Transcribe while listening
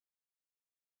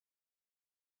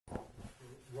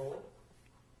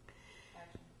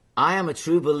I am a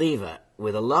true believer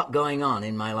with a lot going on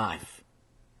in my life.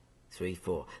 3,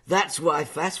 4. That's why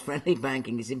fast, friendly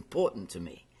banking is important to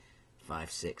me.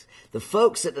 5, 6. The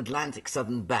folks at Atlantic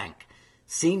Southern Bank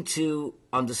seem to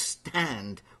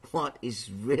understand what is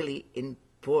really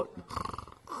important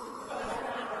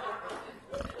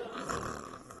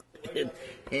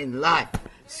in life.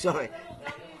 Sorry.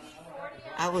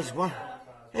 I was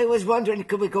wondering,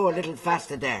 could we go a little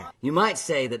faster there? You might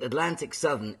say that Atlantic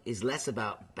Southern is less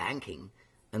about banking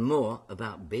and more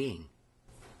about being.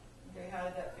 Okay, how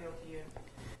did that feel to you?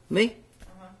 Me?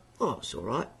 Oh, it's all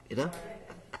right, you know.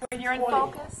 When you're in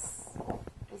focus.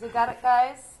 Has he got it,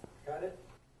 guys? Got it?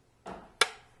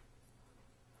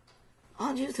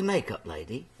 Aren't you the makeup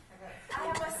lady? I'm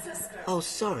my sister. Oh,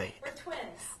 sorry. We're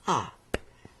twins. Ah,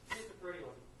 Here's the pretty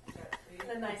one.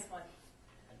 The nice one.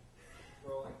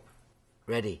 Rolling.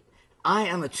 ready. I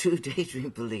am a true daydream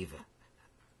believer.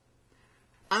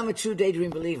 I'm a true daydream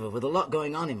believer with a lot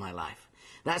going on in my life.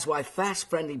 That's why fast,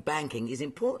 friendly banking is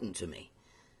important to me.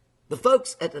 The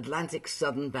folks at Atlantic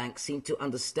Southern Bank seem to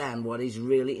understand what is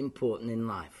really important in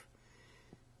life,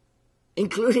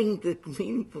 including the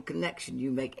meaningful connection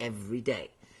you make every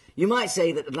day. You might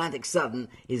say that Atlantic Southern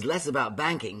is less about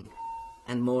banking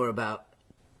and more about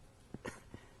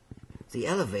the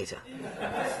elevator.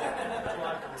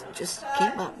 Just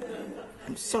keep up.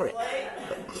 I'm sorry.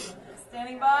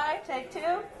 Standing by, take 2.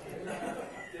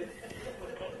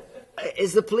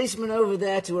 Is the policeman over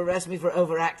there to arrest me for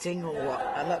overacting or what?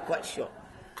 I'm not quite sure.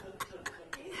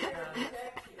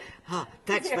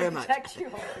 Thanks very much.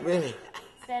 Really.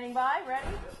 Standing by, ready?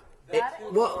 Got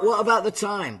it? What about the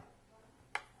time?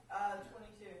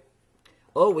 22.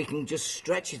 Oh, we can just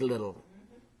stretch it a little.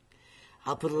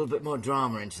 I'll put a little bit more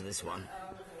drama into this one.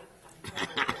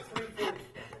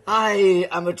 I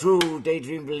am a true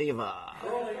daydream believer.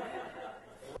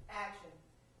 Action.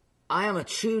 I am a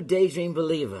true daydream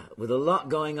believer with a lot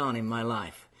going on in my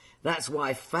life. That's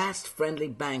why fast, friendly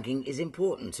banking is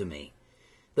important to me.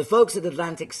 The folks at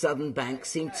Atlantic Southern Bank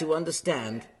seem to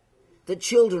understand that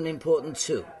children are important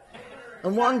too.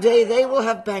 And one day they will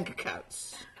have bank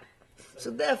accounts. So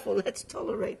therefore, let's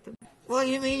tolerate them. What do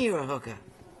you mean you're a hooker?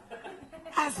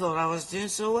 I thought I was doing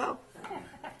so well.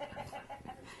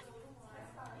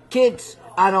 Kids,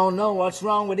 I don't know what's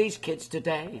wrong with these kids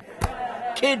today.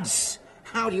 Kids,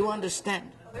 how do you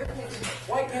understand?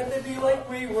 Why can't they be like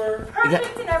we were?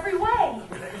 Perfect in every way.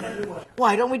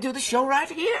 Why don't we do the show right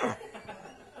here?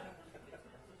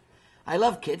 I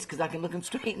love kids because I can look them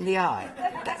straight in the eye.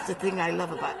 That's the thing I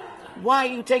love about it. Why are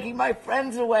you taking my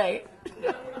friends away?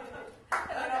 Don't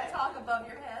talk above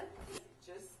your head.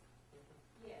 Just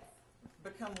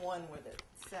become one with it.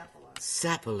 Sapalo.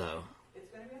 Sapalo.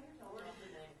 It's going to be on your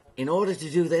television. In order to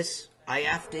do this, I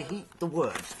have to heat the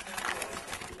word.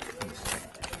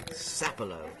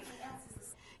 Sapalo.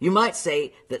 You might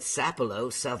say that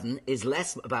Sapalo Southern is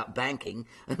less about banking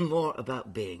and more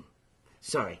about being.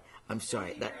 Sorry, I'm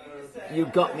sorry. You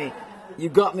got me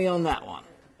on that one.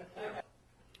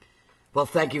 Well,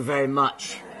 thank you very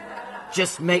much.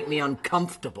 Just make me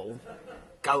uncomfortable.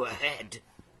 Go ahead.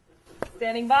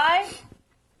 Standing by.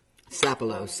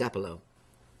 Sapalo.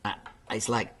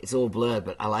 It's all blurred,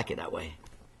 but I like it that way.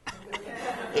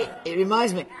 It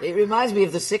reminds me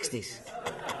of the 60s.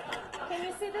 Can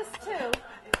you see this too?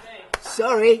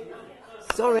 Sorry.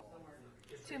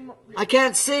 Two more. I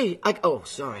can't see.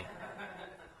 Sorry.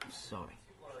 I'm sorry.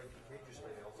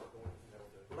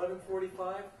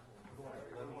 11:45.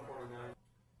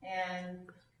 And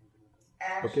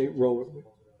action. Okay, roll it. Okay.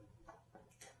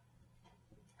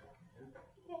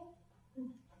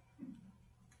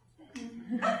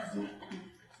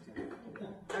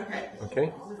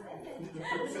 Okay.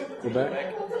 Go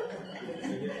back.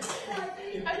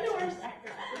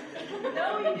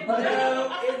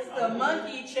 No, it's the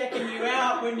monkey checking you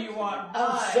out when you walk by.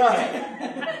 I'm sorry.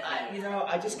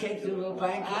 I just came to do a little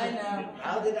banking. I know.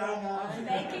 How did I know?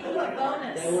 Banking with a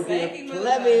bonus. There will be a Banking with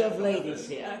plenty a- of ladies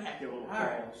here. Okay. All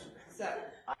right. So,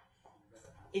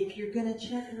 if you're gonna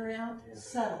check her out,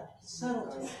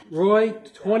 subtlety. Roy,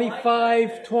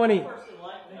 25-20.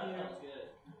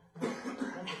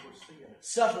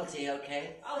 Subtlety,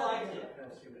 okay? I liked it.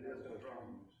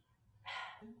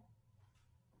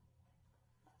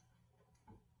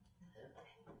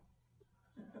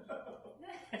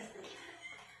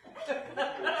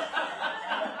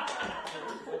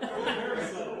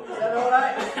 Is that all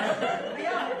right?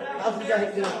 How did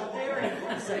I do?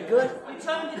 Is that good? You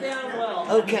toned it down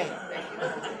well. Okay.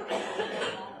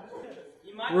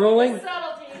 Rolling.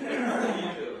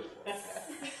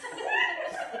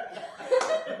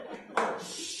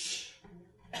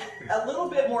 a little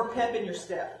bit more pep in your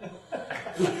step.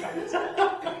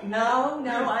 No,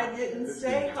 I didn't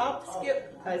say hop,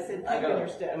 skip. I said pep in your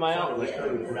step. Am I out?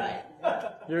 Right.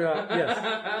 You're out.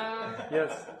 Yes.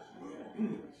 Yes.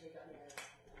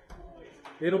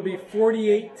 It'll be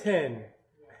 48-10.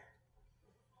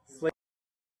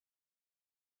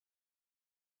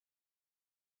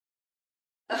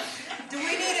 Do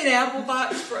we need an apple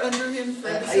box for under him?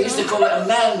 I used to call it a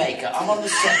man maker. I'm on the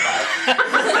set,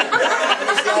 right?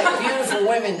 There's like beautiful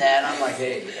women there, and I'm like,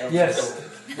 hey. Yes.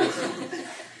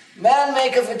 Man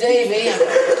maker for Davy.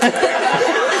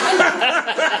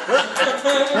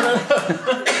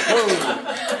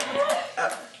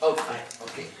 Oh, fine.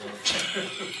 Okay.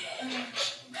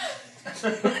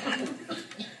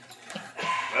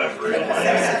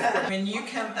 When you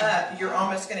come up, you're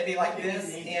almost going to be like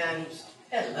this, and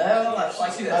Hello.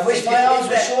 like this. I wish my arms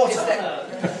were shorter.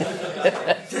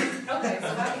 Okay, so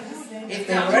how can you stand? If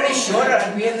they were any shorter,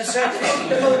 I'd be in the circus.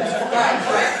 Right.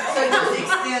 So just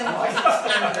extend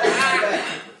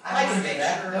that. I can make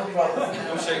sure. No problem.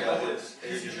 Don't shake like this.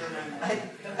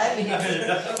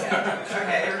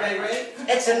 Okay, everybody ready?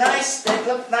 It's a nice, they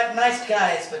look like nice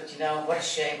guys, but you know, what a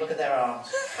shame. Look at their arms.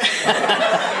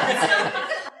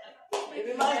 It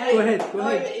reminds me. Go ahead. It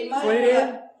reminds Slate me in.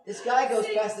 of- This guy goes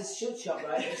past this shoot shop,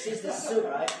 right? He sees this suit,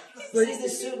 right? He sees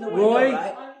this suit in the window, Roy,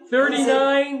 right?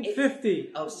 39-50.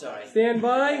 Oh, sorry. Stand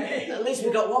by. At least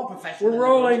we got one professional. We're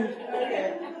rolling.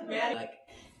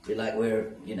 Be like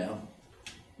we're, you know.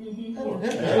 Oh, Hey,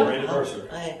 hello. Randy Mercer.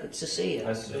 Hi, good to see you.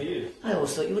 Nice to see you. I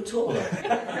always thought you were taller. Okay,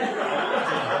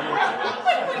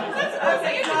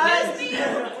 guys.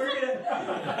 We're gonna.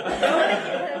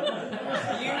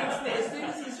 As soon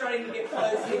as he's starting to get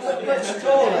close, You look much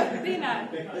taller. Dina.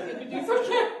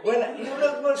 When you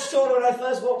looked much taller when I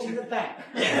first walked in the back.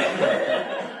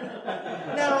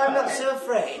 No, I'm not so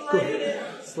afraid.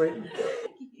 Slate.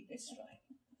 It's fine.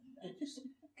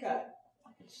 Cut.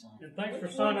 And thanks for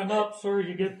signing up, sir.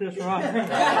 You get this right.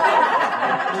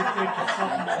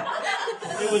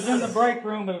 It was in the break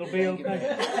room, but it'll be okay.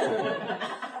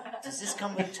 Does this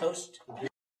come with toast?